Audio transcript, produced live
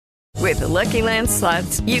With the Lucky Land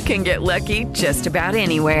Slots, you can get lucky just about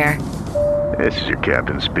anywhere. This is your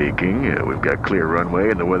captain speaking. We've got clear runway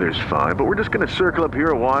and the weather's fine, but we're just going to circle up here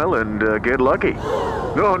a while and get lucky.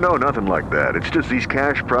 No, nothing like that. It's just these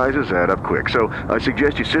cash prizes add up quick. So I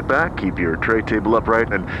suggest you sit back, keep your tray table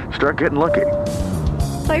upright, and start getting lucky.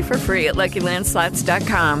 Play for free at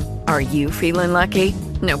LuckyLandSlots.com. Are you feeling lucky?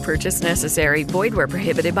 No purchase necessary. Void where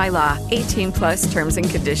prohibited by law. 18 plus terms and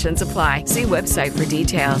conditions apply. See website for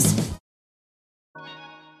details.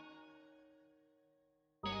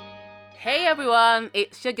 Hey everyone,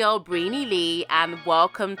 it's your girl Breenie Lee and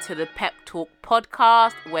welcome to the Pep Talk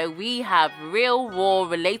podcast where we have real, raw,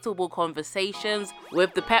 relatable conversations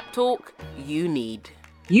with the pep talk you need.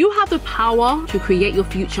 You have the power to create your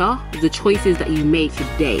future with the choices that you make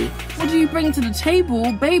today. What do you bring to the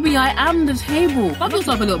table? Baby, I am the table. Love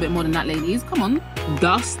yourself a little bit more than that, ladies. Come on.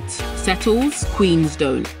 Dust settles, queens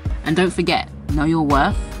don't. And don't forget, know your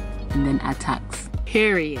worth and then add tax.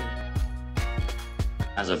 Period.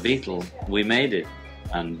 As a Beatle, we made it,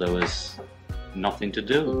 and there was nothing to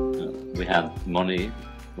do. We had money,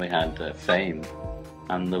 we had fame,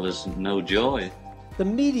 and there was no joy. The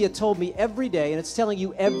media told me every day, and it's telling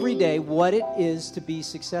you every day what it is to be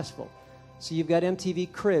successful. So you've got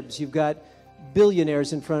MTV Cribs, you've got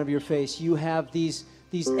billionaires in front of your face, you have these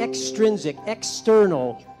extrinsic,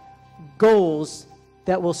 external goals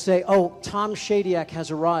that will say, oh, Tom Shadyac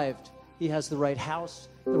has arrived. He has the right house,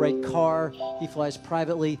 the right car, he flies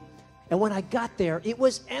privately. And when I got there, it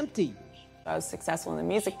was empty. I was successful in the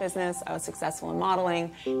music business, I was successful in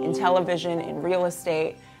modeling, in television, in real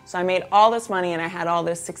estate. So I made all this money and I had all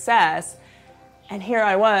this success. And here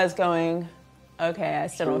I was going, okay, I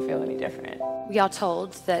still don't feel any different. We are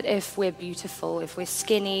told that if we're beautiful, if we're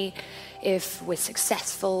skinny, if we're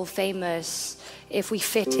successful, famous, if we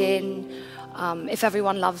fit in, if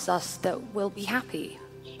everyone loves us, that we'll be happy.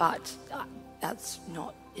 But that's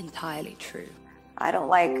not entirely true. I don't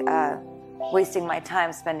like wasting my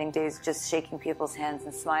time spending days just shaking people's hands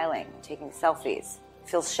and smiling, taking selfies. It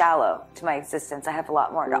feels shallow to my existence. I have a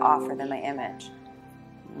lot more to offer than my image.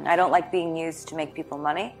 I don't like being used to make people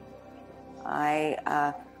money.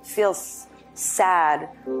 I feel sad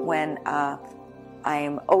when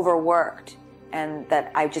I'm overworked and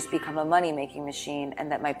that I just become a money-making machine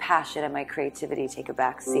and that my passion and my creativity take a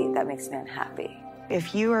back seat. That makes me unhappy.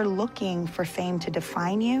 If you are looking for fame to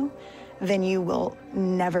define you, then you will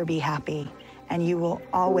never be happy, and you will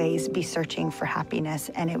always be searching for happiness,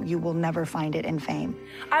 and you will never find it in fame.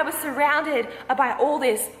 I was surrounded by all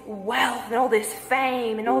this wealth and all this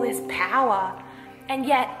fame and all this power, and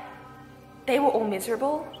yet they were all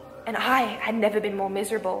miserable, and I had never been more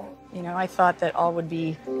miserable. You know, I thought that all would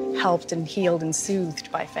be helped and healed and soothed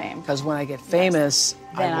by fame. Because when I get famous,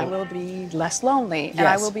 then I will be less lonely, yes. and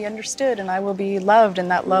I will be understood, and I will be loved, and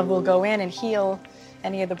that love will go in and heal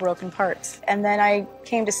any of the broken parts. And then I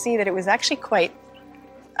came to see that it was actually quite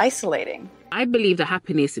isolating. I believe that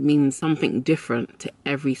happiness means something different to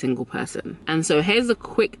every single person. And so here's a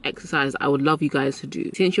quick exercise I would love you guys to do.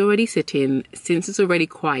 Since you're already sitting, since it's already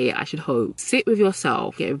quiet, I should hope, sit with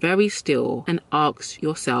yourself, get very still, and ask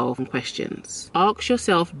yourself some questions. Ask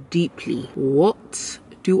yourself deeply, what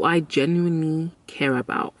do I genuinely care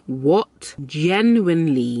about? What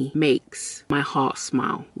genuinely makes my heart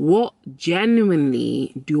smile? What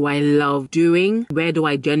genuinely do I love doing? Where do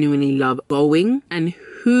I genuinely love going? And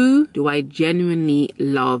who do I genuinely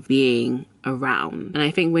love being around? And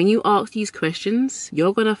I think when you ask these questions,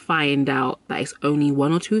 you're going to find out that it's only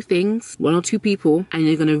one or two things, one or two people, and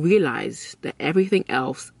you're going to realize that everything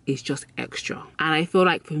else is just extra. And I feel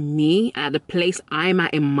like for me, at the place I'm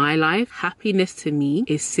at in my life, happiness to me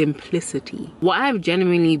is simplicity. What I've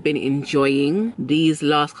genuinely been enjoying these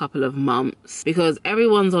last couple of months, because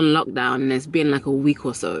everyone's on lockdown and it's been like a week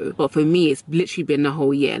or so, but for me it's literally been the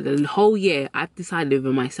whole year. The whole year I've decided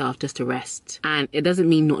with myself just to rest. And it doesn't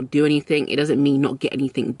mean not do anything, it doesn't mean not get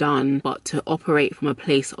anything done, but to operate from a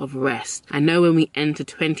place of rest. I know when we entered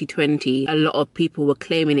 2020, a lot of people were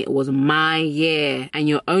claiming it was my year, and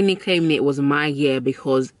you're only claiming it was my year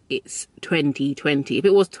because it's 2020. If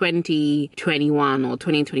it was 2021 or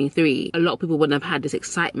 2023, a lot of people wouldn't have had this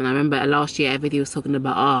excitement. I remember last year everybody was talking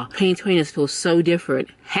about 2020 just feels so different.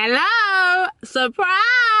 Hello!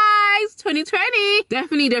 Surprise! guys, 2020,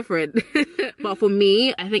 definitely different. But for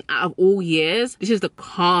me, I think out of all years, this is the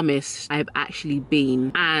calmest I've actually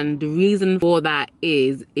been. And the reason for that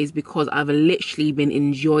is because I've literally been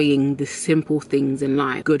enjoying the simple things in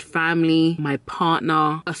life. Good family, my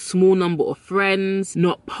partner, a small number of friends,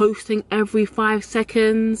 not posting every 5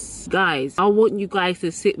 seconds. Guys, I want you guys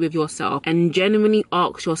to sit with yourself and genuinely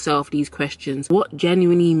ask yourself these questions. What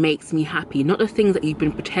genuinely makes me happy? Not the things that you've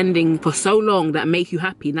been pretending for so long that make you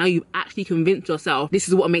happy. Now you've actually convinced yourself this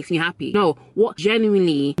is what makes me happy. No, what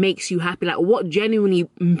genuinely makes you happy? Like, what genuinely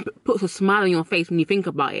puts a smile on your face when you think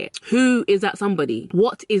about it? Who is that somebody?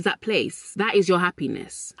 What is that place? That is your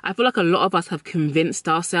happiness. I feel like a lot of us have convinced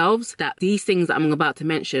ourselves that these things that I'm about to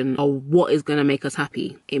mention are what is going to make us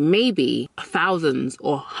happy. It may be thousands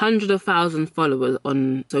or hundreds of thousands followers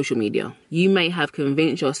on social media. You may have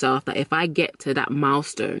convinced yourself that if I get to that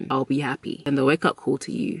milestone, I'll be happy. And the wake up call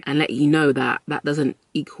to you and let you know that that doesn't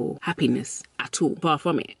equal happiness at all. Far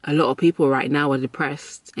from it. A lot of people right now are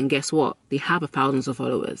depressed, and guess what? They have thousands of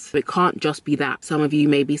followers. It can't just be that. Some of you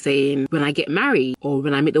may be saying, when I get married or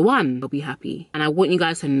when I meet the one, I'll be happy. And I want you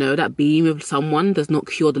guys to know that being with someone does not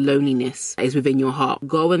cure the loneliness that is within your heart.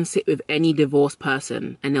 Go and sit with any divorced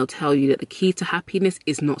person and they'll tell you that the key to happiness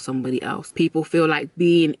is not somebody else. People feel like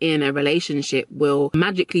being in a relationship will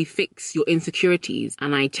magically fix your insecurities,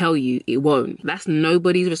 and I tell you it won't. That's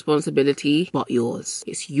nobody's responsibility but yours.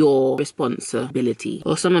 It's your responsibility.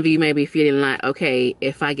 Or some of you may be feeling like, okay,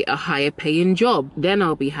 if I get a higher paying job, then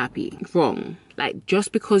I'll be happy. Wrong. Like,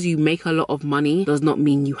 just because you make a lot of money does not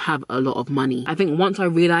mean you have a lot of money. I think once I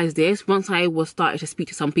realized this, once I was started to speak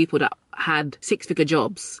to some people that had 6-figure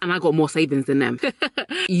jobs and I got more savings than them.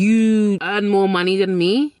 You earn more money than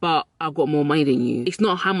me, but I've got more money than you. It's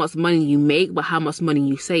not how much money you make, but how much money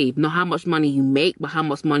you save. Not how much money you make, but how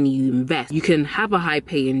much money you invest. You can have a high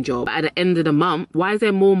paying job, but at the end of the month, why is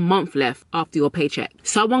there more month left after your paycheck?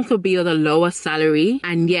 Someone could be on a lower salary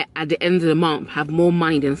and yet at the end of the month have more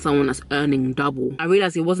money than someone that's earning double. I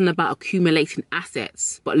realized it wasn't about accumulating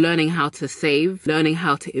assets, but learning how to save, learning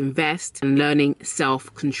how to invest, and learning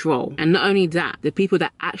self-control. And not only that, the people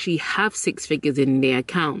that actually have 6 figures in their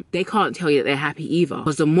account, they can't tell you that they're happy either.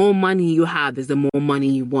 Because the more money you have is the more money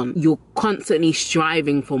you want. You're constantly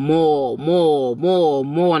striving for more.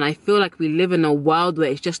 And I feel like we live in a world where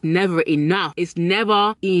it's just never enough. It's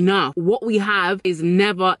never enough. What we have is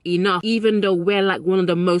never enough. Even though we're like one of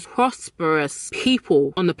the most prosperous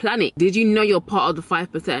people on the planet. Did you know you're part of the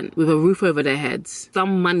 5% with a roof over their heads,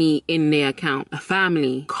 some money in their account, a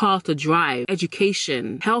family, car to drive,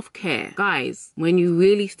 education, healthcare? Guys, when you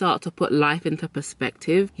really start to put life into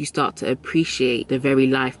perspective, you start to appreciate the very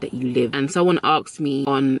life that you live. And someone asked me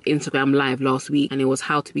on Instagram Live last week, and it was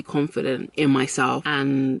how to be confident in myself.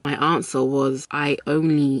 And my answer was, I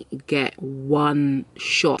only get one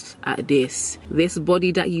shot at this. This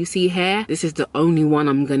body that you see here, this is the only one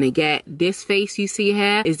I'm gonna get. This face you see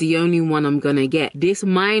here is the only one I'm gonna get. This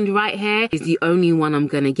mind right here is the only one I'm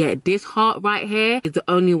gonna get. This heart right here is the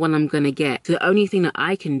only one I'm gonna get. So the only thing that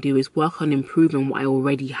I can do is work on improving what I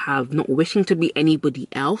already have, not wishing to be anybody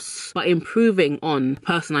else, but improving on the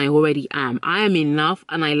person I already am. I am enough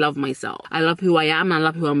and I love myself. I love who I am and I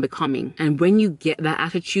love who I'm becoming. And when you get that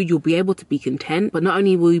attitude, you'll be able to be content. But not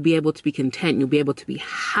only will you be able to be content, you'll be able to be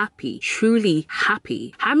happy, truly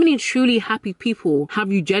happy. How many truly happy people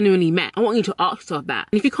have you genuinely met? I want you to ask yourself that.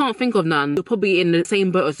 And if you can't think of none, you're probably in the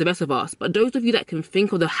same boat as the rest of us. But those of you that can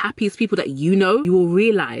think of the happiest people that you know, you will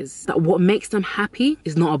realize that what makes them happy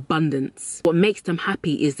is not abundance. What makes them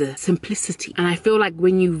happy is the simplicity. And I feel like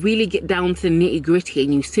when you really get down to the nitty-gritty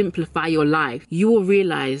and you simplify your life, you will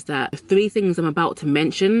realize that the 3 things I'm about to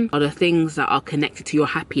mention are the things that are connected to your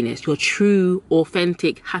happiness, your true,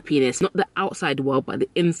 authentic happiness, not the outside world, but the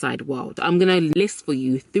inside world. So I'm going to list for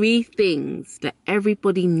you 3 things that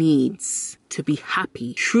everybody needs to be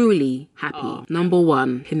happy, truly happy. Number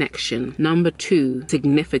 1, connection. Number 2,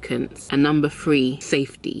 significance. And number 3,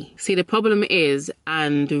 safety. See, the problem is,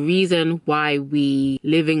 and the reason why we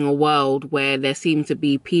live in a world where there seem to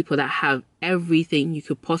be people that have everything you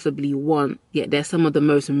could possibly want, yet they're some of the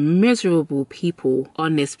most miserable people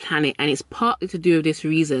on this planet. And it's partly to do with this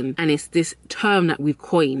reason, and it's this term that we've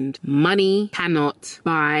coined: money cannot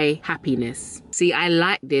buy happiness. See, I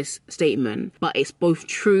like this statement, but it's both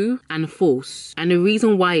true and false. And the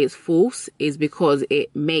reason why it's false is because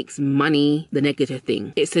it makes money the negative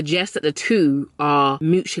thing. It suggests that the two are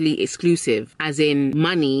mutually exclusive, as in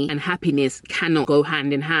money and happiness cannot go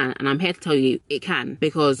hand in hand. And I'm here to tell you it can,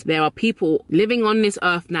 because there are people people living on this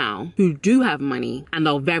earth now who do have money and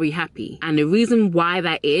are very happy. And the reason why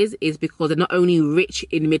that is because they're not only rich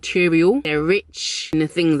in material, they're rich in the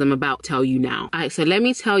things I'm about to tell you now. Alright, so let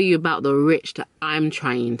me tell you about the rich that I'm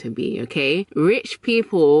trying to be, okay? Rich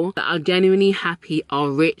people that are genuinely happy are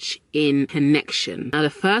rich in connection. Now, the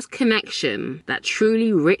first connection that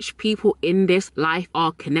truly rich people in this life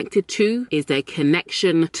are connected to is their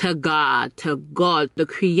connection to God, the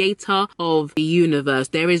creator of the universe.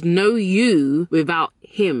 There is no you without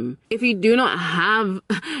him. If you do not have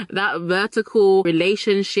that vertical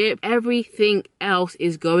relationship, everything else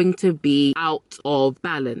is going to be out of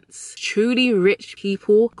balance. Truly rich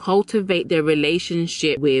people cultivate their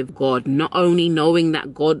relationship with God, not only knowing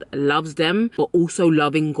that God loves them, but also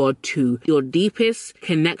loving God too. Your deepest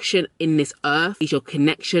connection in this earth is your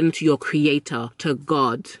connection to your creator, to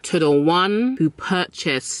God, to the one who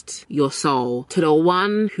purchased your soul, to the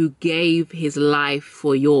one who gave his life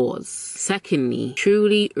for yours. Secondly,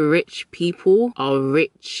 truly rich people are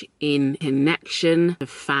rich in connection to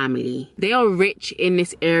family. They are rich in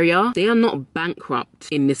this area. They are not bankrupt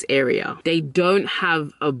in this area. They don't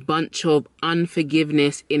have a bunch of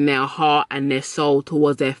unforgiveness in their heart and their soul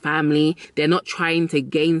towards their family. They're not trying to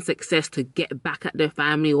gain success to get back at their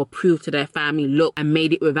family or prove to their family, look, I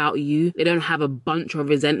made it without you. They don't have a bunch of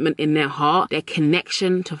resentment in their heart. Their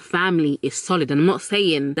connection to family is solid. And I'm not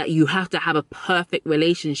saying that you have to have a perfect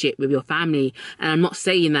relationship with your family. And I'm not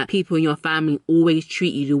saying that people in your family always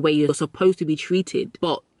treat you the way you're supposed to be treated.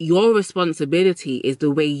 But your responsibility is the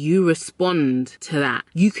way you respond to that.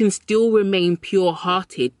 You can still remain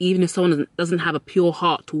pure-hearted even if someone doesn't have a pure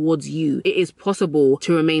heart towards you. It is possible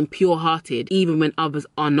to remain pure-hearted even when others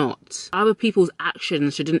are not. Other people's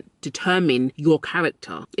actions shouldn't determine your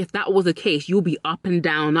character. If that was the case, you'll be up and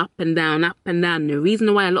down, up and down, up and down. And the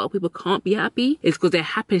reason why a lot of people can't be happy is because their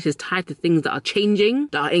happiness is tied to things that are changing,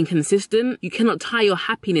 that are inconsistent. You cannot tie your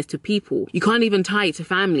happiness to people. You can't even tie it to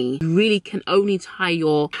family. You really can only tie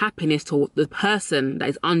your happiness to the person that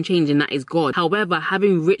is unchanging, that is God. However,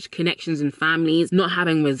 having rich connections in families, not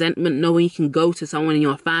having resentment, knowing you can go to someone in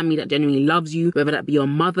your family that genuinely loves you, whether that be your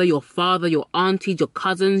mother, your father, your aunties, your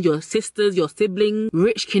cousins, your sisters, your siblings.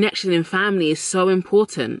 Rich connection in family is so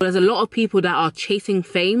important. There's a lot of people that are chasing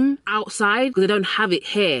fame outside because they don't have it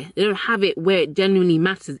here. They don't have it where it genuinely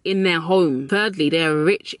matters, in their home. Thirdly, they are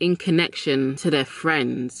rich in connection to their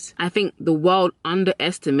friends. I think the world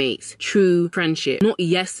underestimates true friendship. Not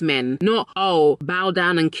yes men, not, oh, bow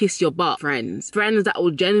down and kiss your butt friends. Friends that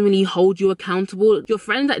will genuinely hold you accountable. Your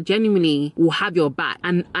friends that genuinely will have your back.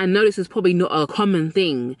 And I know this is probably not a common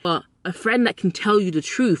thing, but a friend that can tell you the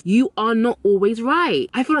truth. You are not always right.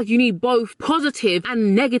 I feel like you need both positive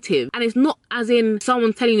and negative. And it's not as in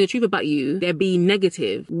someone telling you the truth about you, they're being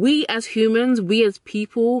negative. We as humans, we as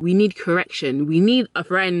people, we need correction. We need a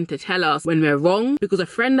friend to tell us when we're wrong, because a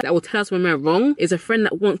friend that will tell us when we're wrong is a friend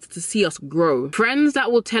that wants to see us grow. Friends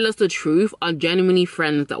that will tell us the truth are genuinely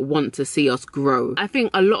friends that want to see us grow. I think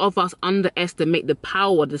a lot of us underestimate the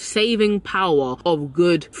power, the saving power of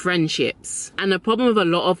good friendships. And the problem with a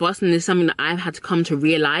lot of us, and this is something that I've had to come to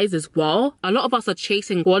realize as well, a lot of us are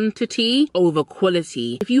chasing quantity over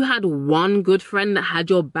quality. If you had one good friend that had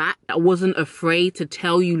your back, that wasn't afraid to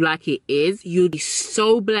tell you like it is, you'd be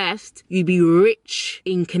so blessed. You'd be rich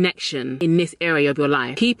in connection in this area of your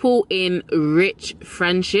life. People in rich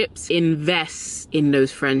friendships invest in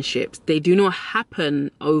those friendships. They do not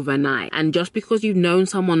happen overnight. And just because you've known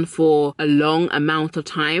someone for a long amount of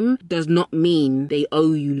time does not mean they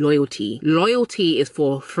owe you loyalty. Loyalty is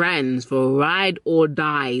for friends, for ride or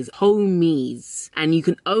dies, homies. And you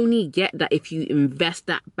can only get that if you invest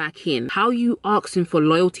that back in. How are you asking for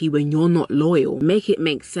loyalty when you're not loyal? Make it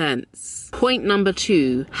make sense. Point number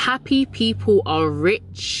 2, happy people are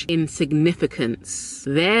rich in significance.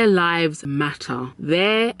 Their lives matter.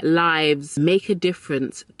 Their lives make a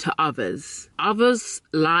difference to others. Others'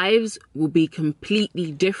 lives will be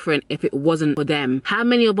completely different if it wasn't for them. How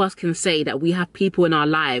many of us can say that we have people in our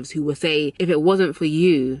lives who will say, if it wasn't for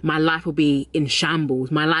you, my life will be in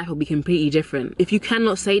shambles. My life will be completely different. If you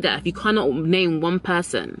cannot say that, if you cannot name one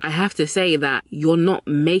person, I have to say that you're not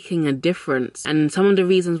making a difference. And some of the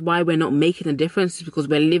reasons why we're not making a difference is because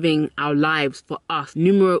we're living our lives for us.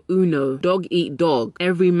 Numero uno, dog eat dog,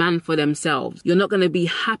 every man for themselves. You're not going to be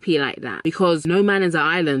happy like that because no man is an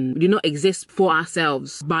island. We do not exist for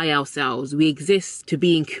ourselves, by ourselves. We exist to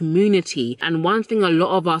be in community. And one thing a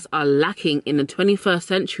lot of us are lacking in the 21st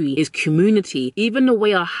century is community. Even the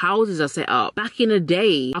way our houses are set up. Back in the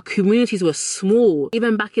day, our communities were small.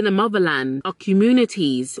 Even back in the motherland, our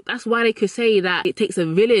communities, that's why they could say that it takes a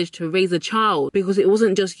village to raise a child, because it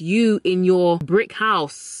wasn't just you in your brick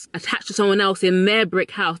house attached to someone else in their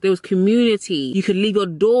brick house. There was community. You could leave your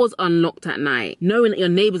doors unlocked at night, knowing that your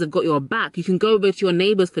neighbors have got your back. You can go over to your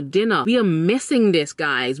neighbors for dinner. We are missing this,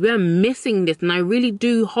 guys. We are missing this. And I really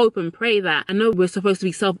do hope and pray that, I know we're supposed to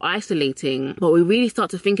be self-isolating, but we really start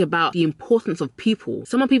to think about the importance of people.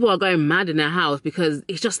 Some people are going mad in their house because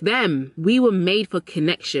it's just them. We were made for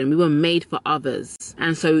connection. We were made for others.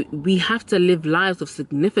 And so we have to live lives of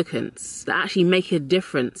significance that actually make a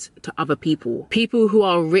difference to other people. People who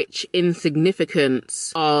are rich in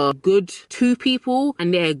significance are good to people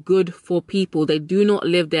and they're good for people. They do not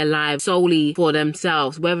live their lives solely for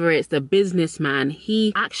themselves. Whether it's the businessman,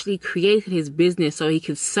 he actually created his business so he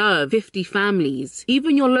could serve 50 families.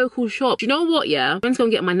 Even your local shop. Do you know what, yeah? I went to go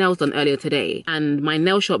and get my nails done earlier today, and my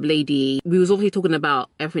nail shop lady, we was obviously talking about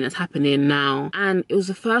everything that's happening now, and it was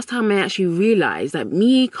the first time I actually realized that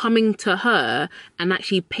me coming to her and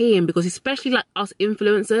actually paying, because especially like us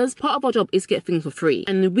influencers, part of our job is get things for free,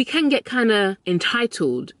 and we can get kind of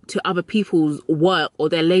entitled to other people's work or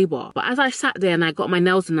their labor. But as I sat there and I got my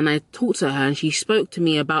nails done and I talked to her and she spoke to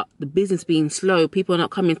me about the business being slow, people are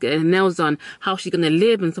not coming to get their nails done, how she's gonna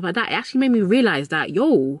live and stuff like that, it actually made me realize that,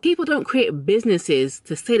 yo, people don't create businesses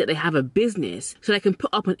to say that they have a business so they can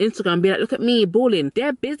put up on Instagram and be like, look at me balling.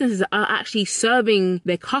 Their businesses are actually serving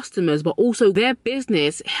their customers, but also their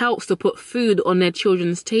business helps to put food on their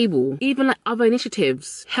children's table. Even like other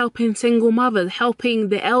initiatives, helping single mothers, helping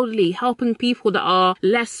the elderly, helping people that are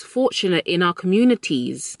less fortunate in our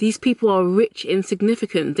communities. These people are rich in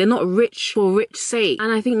significance. They're not rich for rich sake.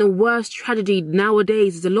 And I think the worst tragedy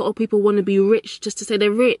nowadays is a lot of people want to be rich just to say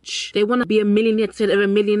they're rich. They want to be a millionaire to say they're a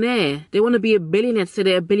millionaire. They want to be a billionaire to say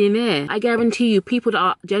they're a billionaire. I guarantee you, people that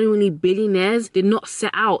are genuinely billionaires did not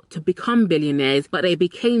set out to become billionaires, but they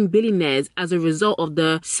became billionaires as a result of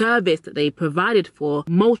the service that they provided for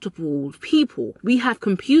multiple people. We have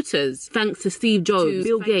computers thanks to Steve Jobs,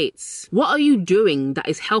 Bill Gates. What are you doing that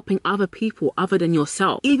is helping other people other than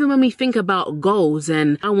yourself? Even when we think about goals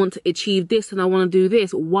and I want to achieve this and I want to do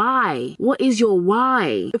this, why? What is your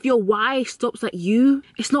why? If your why stops at you,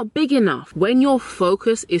 it's not big enough. When your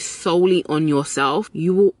focus is solely on yourself,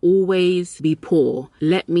 you will always be poor.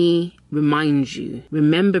 Let me remind you.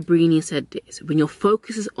 Remember, Brini said this. When your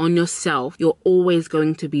focus is on yourself, you're always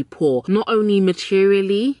going to be poor. Not only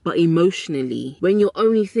materially, but emotionally. When you're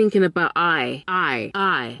only thinking about I,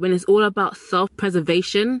 when it's all about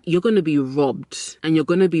self-preservation, you're going to be robbed. And you're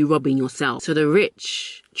going to be robbing yourself. So the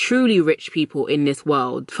rich, truly rich people in this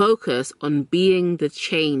world focus on being the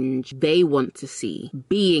change they want to see.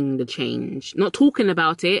 Being the change. Not talking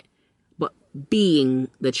about it, but being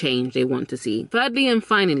the change they want to see. Thirdly and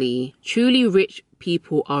finally, truly rich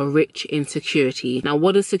people are rich in security. Now,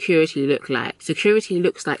 what does security look like? Security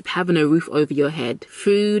looks like having a roof over your head,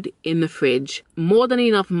 food in the fridge, more than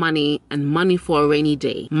enough money, and money for a rainy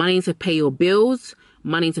day. Money to pay your bills,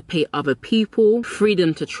 money to pay other people,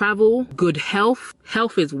 freedom to travel, good health.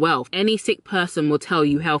 Health is wealth. Any sick person will tell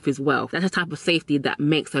you health is wealth. That's a type of safety that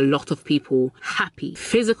makes a lot of people happy.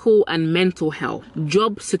 Physical and mental health,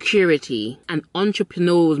 job security, and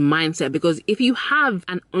entrepreneur's mindset. Because if you have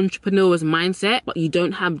an entrepreneur's mindset, but you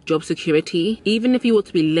don't have job security, even if you were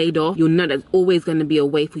to be laid off, you'll know there's always going to be a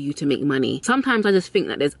way for you to make money. Sometimes I just think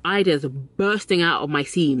that there's ideas bursting out of my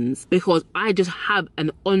seams because I just have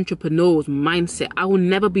an entrepreneur's mindset. I will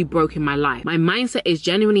never be broke in my life. My mindset is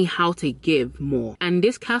genuinely how to give more. And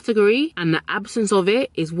this category and the absence of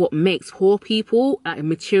it is what makes poor people,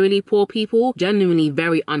 materially poor people, genuinely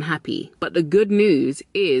very unhappy. But the good news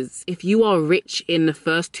is, if you are rich in the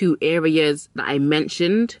first two areas that I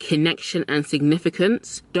mentioned, connection and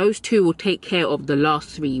significance, those two will take care of the last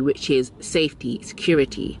three, which is safety,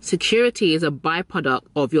 security. Security is a byproduct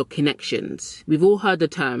of your connections. We've all heard the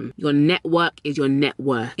term, your network is your net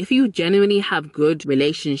worth. If you genuinely have good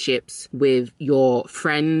relationships with your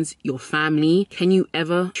friends, your family, can you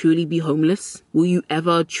ever truly be homeless? Will you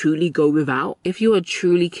ever truly go without? If you are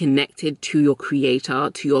truly connected to your creator,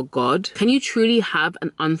 to your God, can you truly have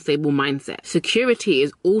an unstable mindset? Security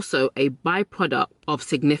is also a byproduct of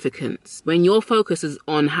significance. When your focus is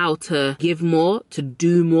on how to give more, to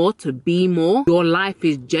do more, to be more, your life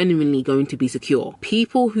is genuinely going to be secure.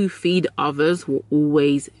 People who feed others will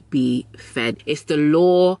always be fed. It's the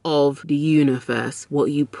law of the universe.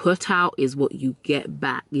 What you put out is what you get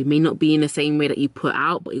back. It may not be in the same way that you put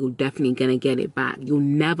out, but you're definitely gonna get it back. You'll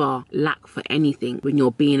never lack for anything when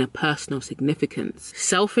you're being a person of significance.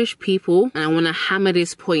 Selfish people, and I want to hammer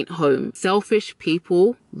this point home, selfish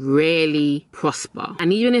people rarely prosper.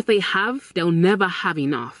 And even if they have, they'll never have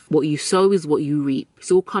enough. What you sow is what you reap.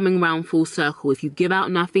 It's all coming round full circle. If you give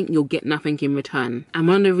out nothing, you'll get nothing in return. And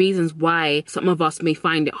one of the reasons why some of us may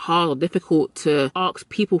find it hard or difficult to ask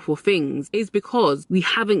people for things is because we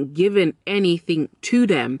haven't given anything to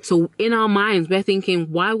them. So in our minds, we're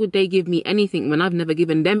thinking, why would they give me anything when I've never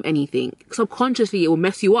given them anything? Subconsciously, it will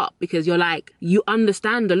mess you up because you're like, you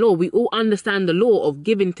understand the law. We all understand the law of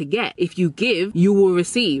giving to get. If you give, you will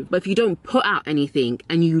receive. But if you don't put out anything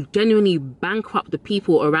and you genuinely bankrupt the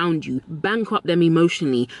people around you, bankrupt them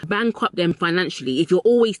emotionally, bankrupt them financially, if you're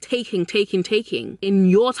always taking, in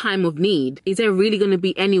your time of need, is there really going to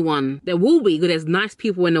be anyone? There will be, because there's nice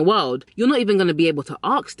people in the world. You're not even going to be able to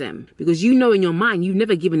ask them because you know in your mind you've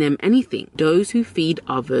never given them anything. Those who feed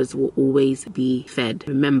others will always be fed.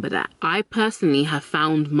 Remember that. I personally have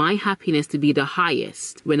found my happiness to be the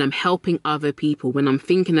highest when I'm helping other people, when I'm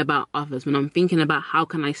thinking about others, when I'm thinking about how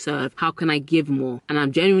can I serve, how can I give more. And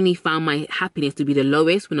I've genuinely found my happiness to be the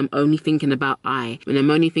lowest when I'm only thinking about when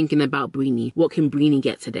I'm only thinking about Breenie. What can Breenie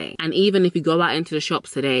get today? And even if you go out into the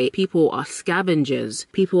shops today, people are scavengers.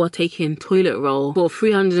 People are taking toilet roll for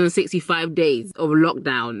 365 days of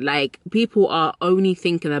lockdown. Like, people are only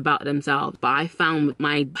thinking about themselves. But I found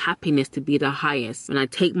my happiness to be the highest when I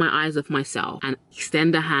take my eyes off myself and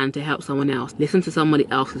extend a hand to help someone else, listen to somebody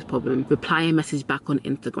else's problem, reply a message back on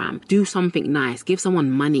Instagram, do something nice, give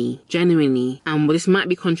someone money, genuinely. And this might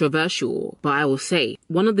be controversial, but I will say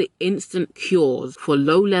one of the instant cures for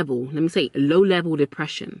low level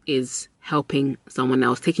depression is helping someone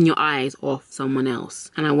else, taking your eyes off someone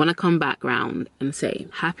else. And I want to come back round and say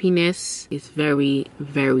happiness is very,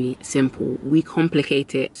 very simple. We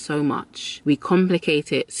complicate it so much.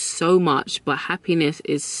 But happiness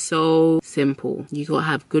is so simple. You gotta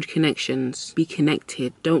have good connections, be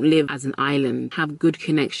connected, don't live as an island, have good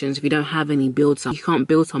connections. If you don't have any, build some. You can't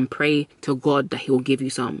build some, pray to God that he will give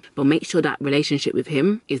you some, but make sure that relationship with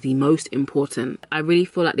him is the most important. I really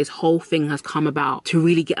feel like this whole thing has come about to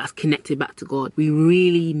really get us connected back to God. We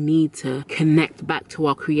really need to connect back to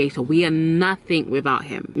our Creator. We are nothing without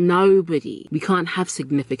him. Nobody. We can't have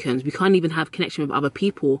significance. We can't even have connection with other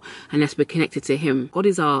people unless we're connected to him. God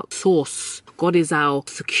is our source. God is our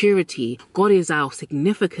security. God is our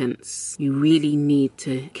significance. You really need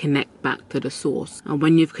to connect back to the source. And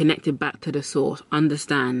when you've connected back to the source,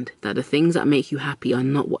 understand that the things that make you happy are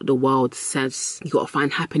not what the world says. You gotta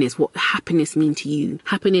find happiness. What happiness mean to you?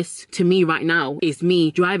 Happiness to me right now is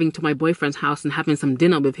me driving to my boyfriend's house and having some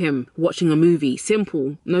dinner with him, watching a movie.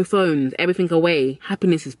 Simple, no phones, everything away.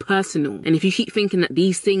 Happiness is personal. And if you keep thinking that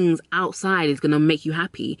these things outside is gonna make you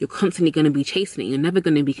happy, you're constantly gonna be chasing it. You're never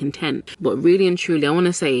gonna be content. But really and truly, I want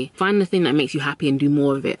to say, find the thing that makes you happy and do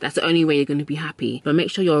more of it. That's the only way you're going to be happy. But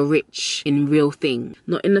make sure you're rich in real thing,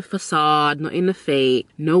 not in the facade, not in the fake.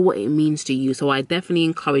 Know what it means to you. So I definitely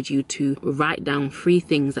encourage you to write down 3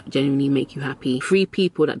 things that genuinely make you happy, 3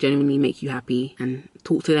 people that genuinely make you happy, and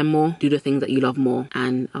talk to them more, do the things that you love more.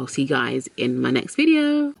 And I'll see you guys in my next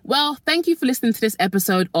video. Well, thank you for listening to this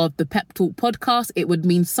episode of the Pep Talk podcast. It would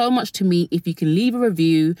mean so much to me if you can leave a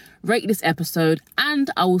review, rate this episode, and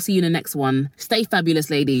I will see you in the next one. Stay fabulous,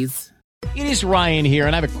 ladies. It is Ryan here,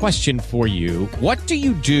 and I have a question for you. What do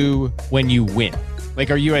you do when you win? Like,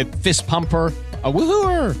 are you a fist pumper, a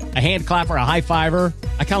woohooer, a hand clapper, a high fiver?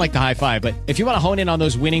 I kind of like the high five, but if you want to hone in on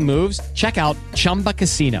those winning moves, check out Chumba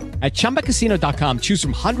Casino. At ChumbaCasino.com, choose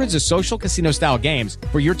from hundreds of social casino style games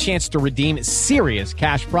for your chance to redeem serious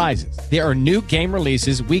cash prizes. There are new game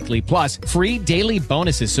releases weekly, plus free daily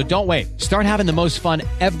bonuses. So don't wait. Start having the most fun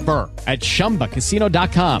ever at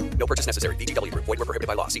ChumbaCasino.com. No purchase necessary. VGW Group. Void where prohibited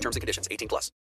by law. See terms and conditions. 18+.